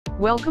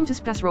Welcome to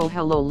SPASRO.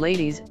 Hello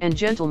ladies and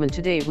gentlemen,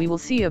 today we will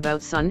see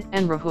about Sun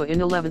and Rahu in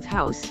 11th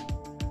house.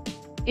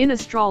 In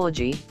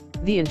astrology,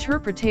 the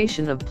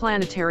interpretation of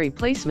planetary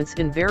placements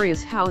in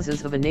various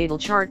houses of a natal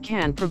chart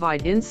can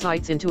provide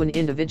insights into an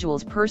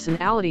individual's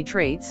personality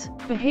traits,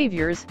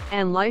 behaviors,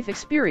 and life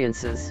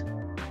experiences.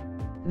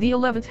 The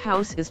 11th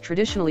house is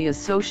traditionally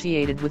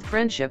associated with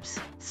friendships,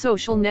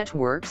 social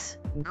networks,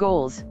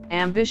 goals,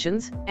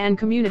 ambitions, and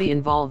community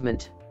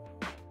involvement.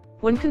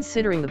 When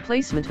considering the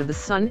placement of the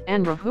Sun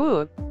and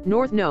Rahu,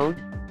 North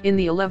Node, in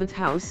the 11th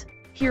house,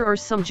 here are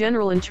some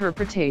general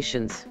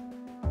interpretations.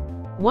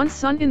 1.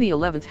 Sun in the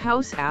 11th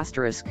house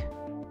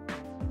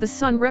 *. The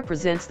Sun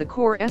represents the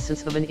core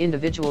essence of an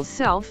individual's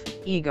self,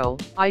 ego,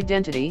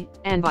 identity,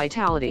 and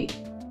vitality.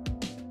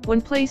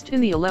 When placed in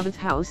the 11th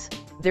house,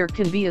 there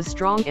can be a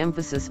strong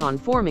emphasis on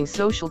forming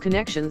social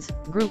connections,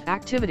 group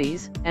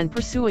activities, and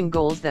pursuing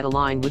goals that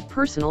align with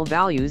personal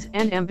values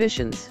and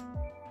ambitions.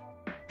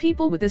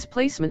 People with this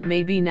placement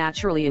may be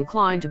naturally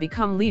inclined to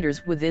become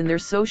leaders within their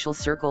social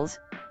circles,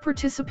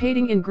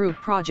 participating in group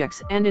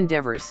projects and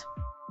endeavors.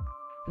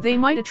 They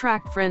might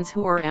attract friends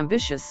who are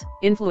ambitious,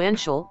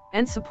 influential,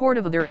 and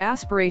supportive of their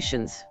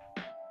aspirations.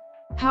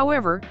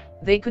 However,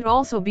 they could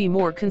also be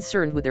more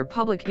concerned with their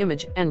public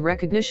image and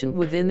recognition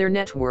within their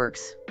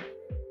networks.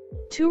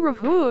 2.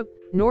 Rahu,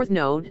 North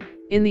Node,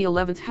 in the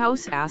 11th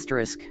house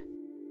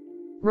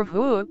 *.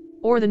 Rahu,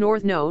 or the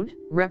North Node,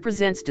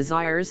 represents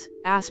desires,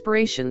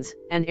 aspirations,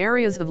 and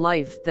areas of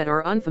life that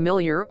are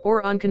unfamiliar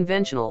or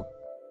unconventional.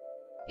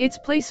 Its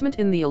placement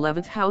in the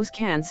 11th house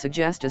can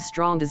suggest a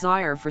strong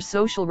desire for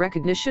social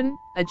recognition,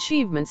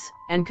 achievements,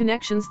 and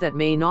connections that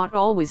may not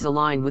always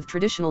align with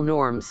traditional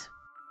norms.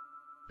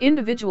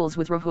 Individuals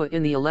with Rahu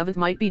in the 11th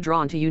might be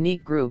drawn to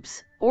unique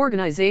groups,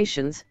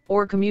 organizations,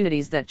 or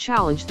communities that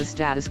challenge the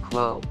status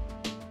quo.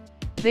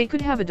 They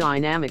could have a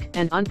dynamic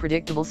and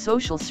unpredictable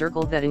social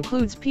circle that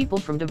includes people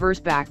from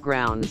diverse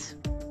backgrounds.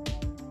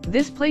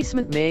 This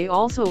placement may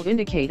also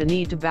indicate a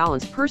need to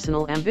balance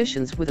personal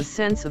ambitions with a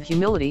sense of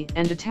humility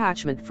and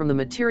detachment from the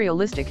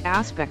materialistic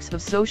aspects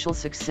of social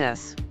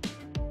success.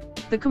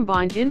 The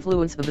combined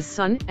influence of the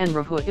Sun and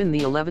Rahu in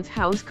the 11th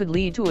house could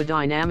lead to a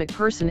dynamic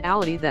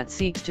personality that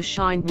seeks to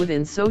shine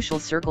within social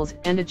circles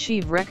and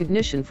achieve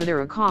recognition for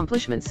their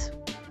accomplishments.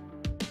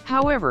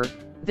 However,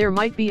 there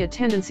might be a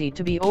tendency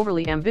to be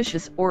overly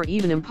ambitious or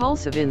even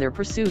impulsive in their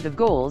pursuit of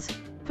goals,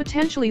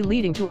 potentially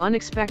leading to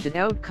unexpected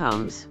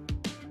outcomes.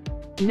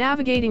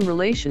 Navigating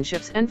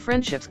relationships and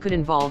friendships could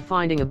involve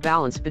finding a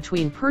balance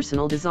between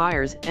personal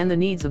desires and the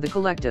needs of the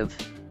collective.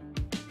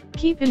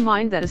 Keep in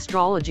mind that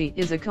astrology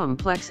is a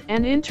complex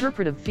and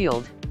interpretive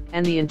field,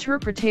 and the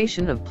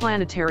interpretation of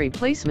planetary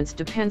placements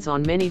depends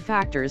on many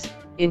factors,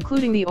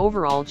 including the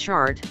overall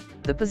chart,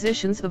 the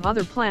positions of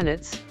other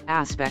planets,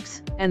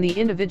 aspects, and the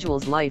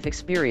individual's life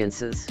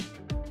experiences.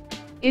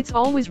 It's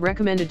always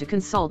recommended to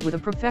consult with a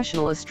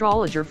professional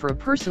astrologer for a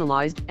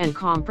personalized and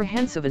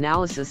comprehensive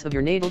analysis of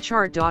your natal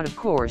chart. Of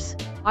course,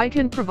 I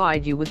can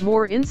provide you with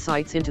more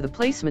insights into the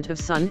placement of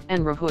Sun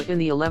and Rahu in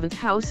the 11th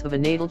house of a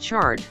natal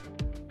chart.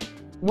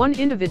 1.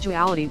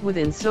 Individuality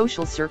within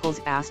social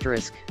circles *.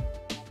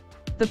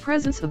 The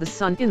presence of the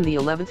Sun in the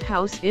 11th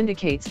house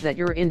indicates that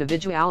your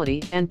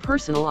individuality and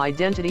personal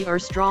identity are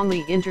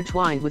strongly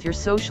intertwined with your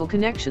social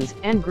connections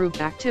and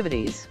group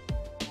activities.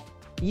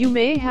 You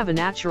may have a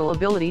natural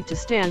ability to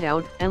stand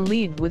out and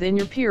lead within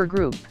your peer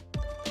group.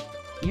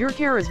 Your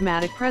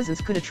charismatic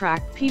presence could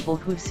attract people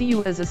who see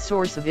you as a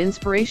source of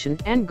inspiration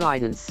and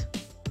guidance.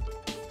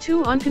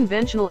 2.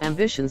 Unconventional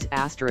ambitions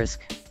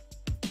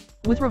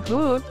 *. With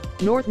Rahu,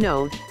 North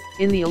Node,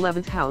 in the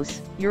 11th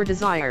house, your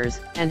desires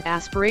and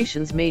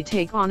aspirations may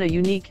take on a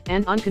unique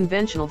and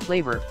unconventional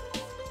flavor.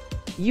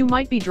 You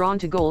might be drawn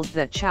to goals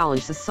that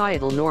challenge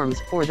societal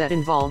norms or that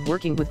involve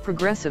working with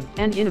progressive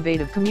and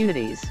innovative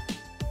communities.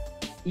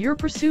 Your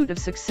pursuit of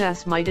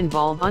success might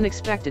involve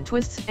unexpected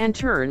twists and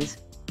turns,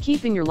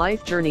 keeping your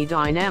life journey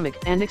dynamic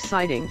and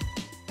exciting.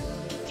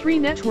 3.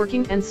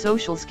 Networking and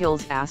social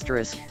skills *.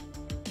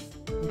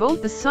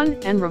 Both the Sun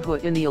and Rahu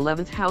in the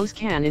 11th house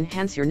can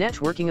enhance your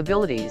networking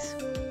abilities.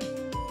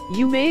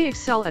 You may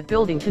excel at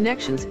building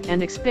connections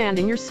and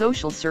expanding your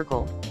social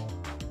circle.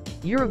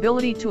 Your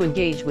ability to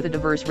engage with a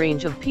diverse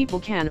range of people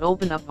can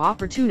open up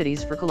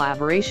opportunities for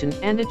collaboration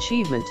and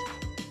achievement.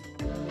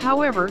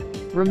 However,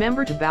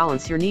 remember to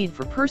balance your need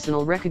for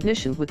personal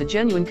recognition with the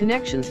genuine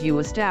connections you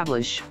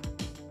establish.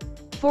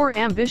 4.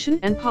 Ambition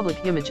and public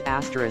image *.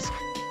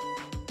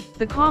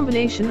 The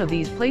combination of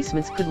these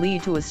placements could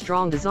lead to a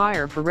strong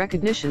desire for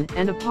recognition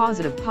and a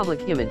positive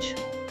public image.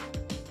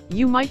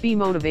 You might be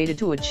motivated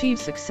to achieve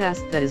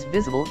success that is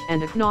visible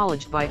and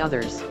acknowledged by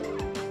others.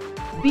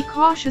 Be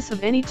cautious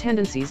of any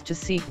tendencies to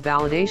seek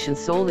validation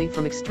solely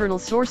from external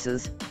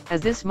sources, as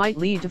this might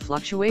lead to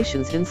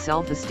fluctuations in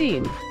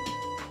self-esteem.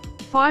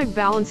 5.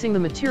 Balancing the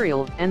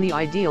material and the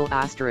ideal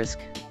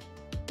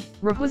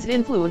 *. Rahu's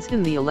influence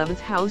in the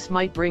 11th house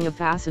might bring a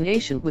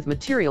fascination with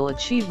material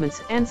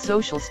achievements and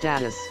social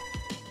status.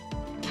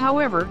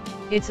 However,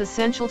 it's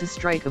essential to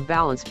strike a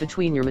balance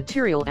between your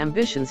material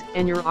ambitions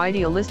and your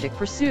idealistic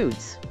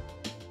pursuits.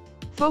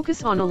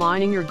 Focus on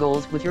aligning your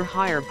goals with your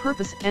higher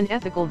purpose and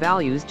ethical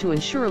values to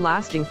ensure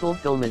lasting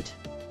fulfillment.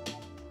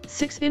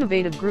 6.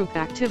 Innovative group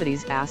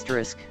activities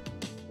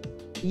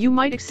 *. You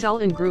might excel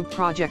in group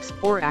projects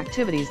or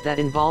activities that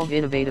involve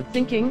innovative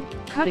thinking,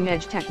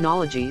 cutting-edge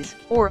technologies,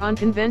 or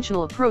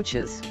unconventional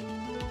approaches.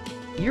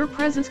 Your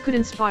presence could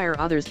inspire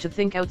others to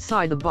think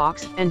outside the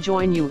box and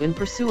join you in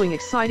pursuing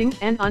exciting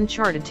and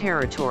uncharted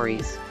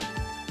territories.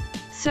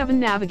 7.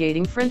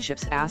 Navigating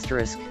friendships *.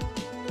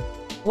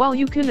 While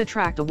you can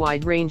attract a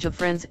wide range of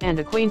friends and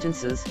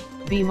acquaintances,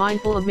 be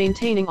mindful of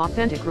maintaining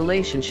authentic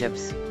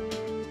relationships.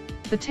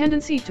 The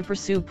tendency to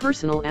pursue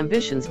personal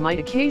ambitions might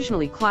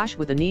occasionally clash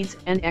with the needs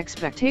and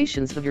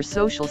expectations of your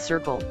social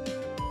circle.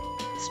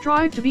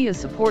 Strive to be a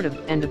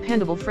supportive and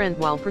dependable friend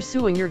while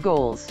pursuing your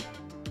goals.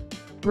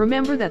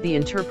 Remember that the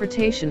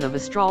interpretation of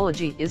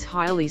astrology is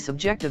highly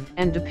subjective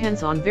and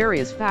depends on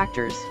various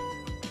factors.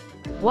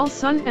 While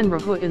Sun and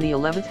Rahu in the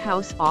 11th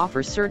house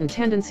offer certain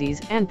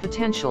tendencies and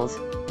potentials,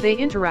 they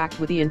interact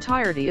with the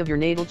entirety of your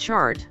natal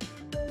chart.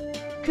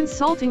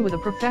 Consulting with a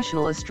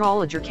professional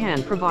astrologer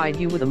can provide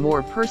you with a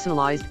more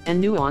personalized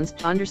and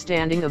nuanced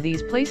understanding of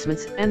these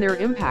placements and their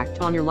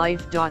impact on your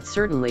life.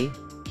 Certainly,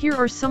 here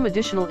are some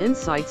additional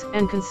insights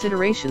and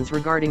considerations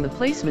regarding the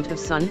placement of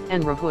Sun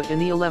and Rahu in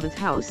the 11th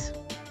house.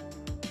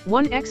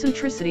 1.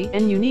 Eccentricity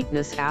and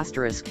uniqueness *.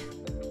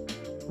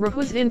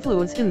 Rahu's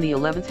influence in the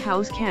 11th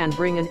house can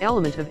bring an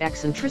element of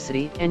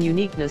eccentricity and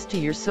uniqueness to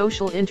your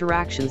social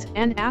interactions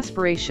and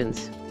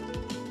aspirations.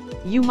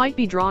 You might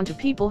be drawn to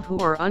people who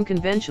are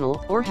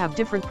unconventional or have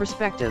different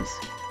perspectives.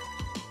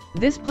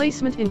 This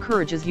placement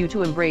encourages you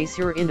to embrace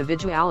your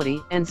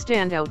individuality and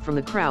stand out from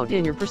the crowd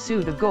in your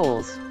pursuit of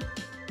goals.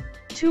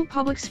 2.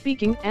 Public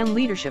speaking and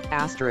leadership *.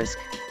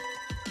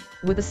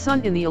 With the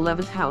Sun in the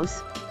 11th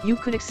house, you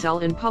could excel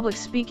in public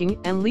speaking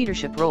and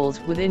leadership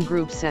roles within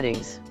group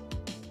settings.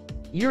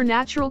 Your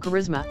natural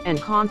charisma and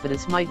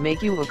confidence might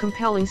make you a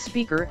compelling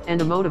speaker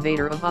and a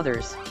motivator of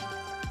others.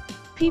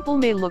 People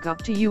may look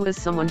up to you as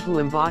someone who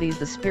embodies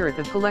the spirit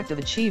of collective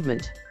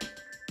achievement.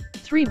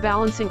 3.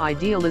 Balancing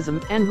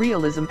idealism and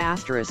realism *.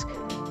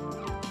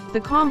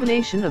 The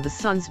combination of the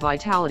Sun's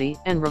vitality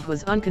and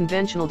Rahu's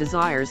unconventional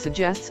desires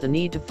suggests a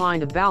need to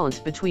find a balance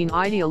between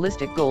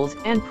idealistic goals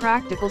and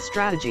practical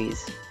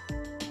strategies.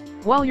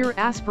 While your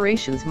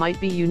aspirations might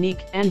be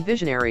unique and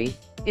visionary,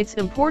 it's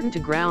important to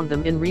ground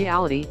them in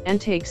reality and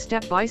take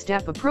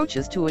step-by-step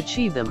approaches to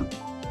achieve them.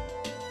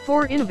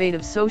 4.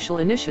 Innovative social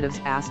initiatives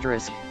 *.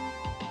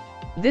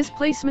 This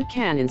placement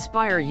can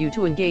inspire you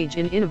to engage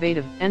in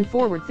innovative and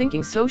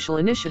forward-thinking social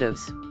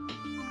initiatives.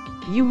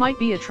 You might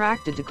be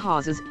attracted to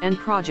causes and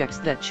projects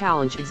that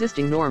challenge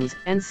existing norms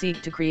and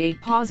seek to create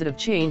positive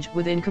change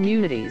within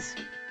communities.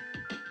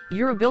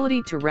 Your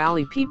ability to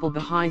rally people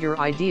behind your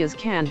ideas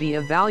can be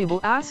a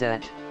valuable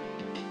asset.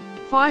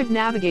 5.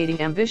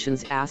 Navigating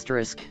ambitions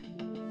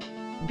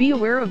 *. Be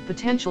aware of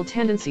potential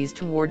tendencies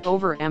toward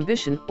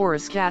over-ambition or a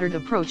scattered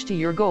approach to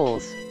your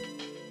goals.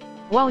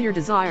 While your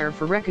desire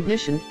for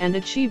recognition and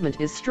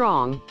achievement is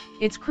strong,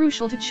 it's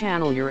crucial to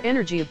channel your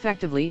energy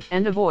effectively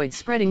and avoid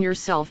spreading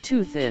yourself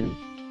too thin.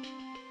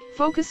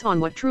 Focus on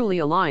what truly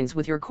aligns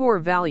with your core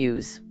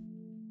values.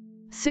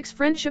 6.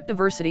 Friendship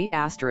diversity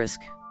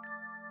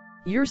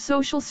 *. Your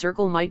social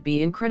circle might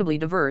be incredibly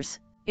diverse,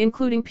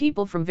 including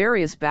people from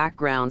various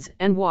backgrounds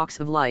and walks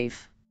of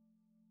life.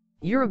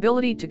 Your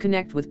ability to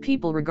connect with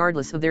people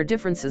regardless of their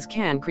differences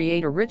can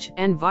create a rich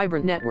and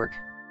vibrant network.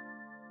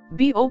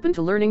 Be open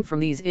to learning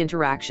from these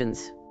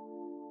interactions.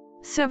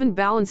 7.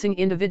 Balancing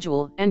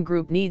individual and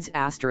group needs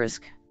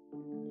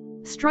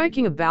 *.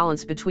 Striking a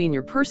balance between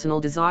your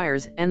personal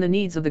desires and the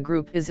needs of the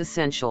group is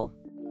essential.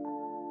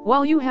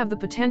 While you have the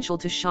potential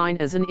to shine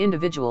as an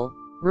individual,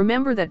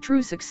 remember that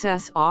true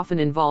success often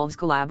involves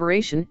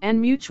collaboration and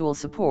mutual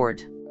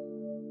support.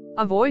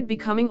 Avoid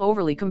becoming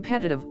overly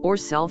competitive or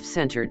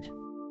self-centered.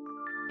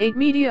 8.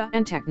 Media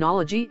and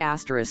technology *.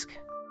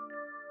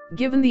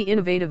 Given the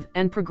innovative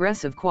and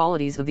progressive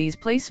qualities of these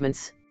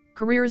placements,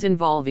 careers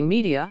involving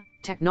media,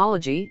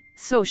 technology,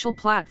 social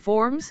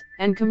platforms,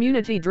 and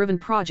community-driven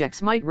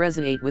projects might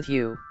resonate with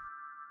you.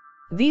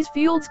 These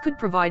fields could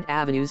provide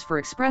avenues for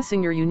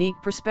expressing your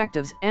unique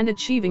perspectives and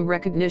achieving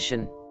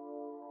recognition.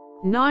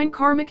 9.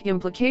 Karmic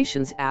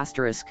implications *.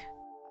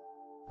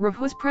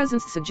 Rahu's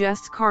presence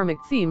suggests karmic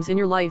themes in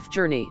your life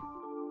journey.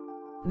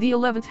 The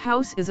 11th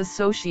house is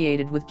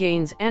associated with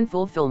gains and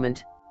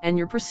fulfillment, and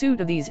your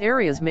pursuit of these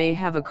areas may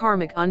have a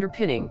karmic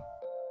underpinning.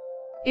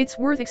 It's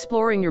worth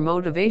exploring your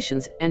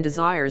motivations and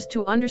desires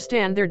to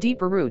understand their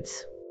deeper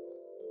roots.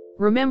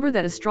 Remember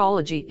that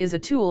astrology is a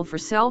tool for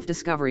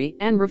self-discovery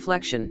and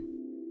reflection.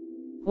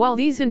 While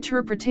these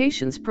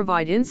interpretations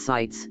provide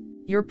insights,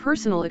 your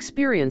personal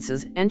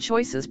experiences and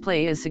choices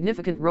play a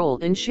significant role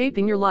in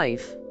shaping your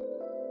life.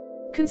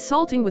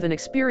 Consulting with an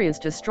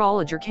experienced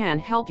astrologer can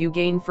help you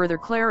gain further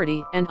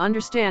clarity and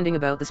understanding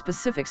about the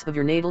specifics of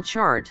your natal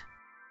chart.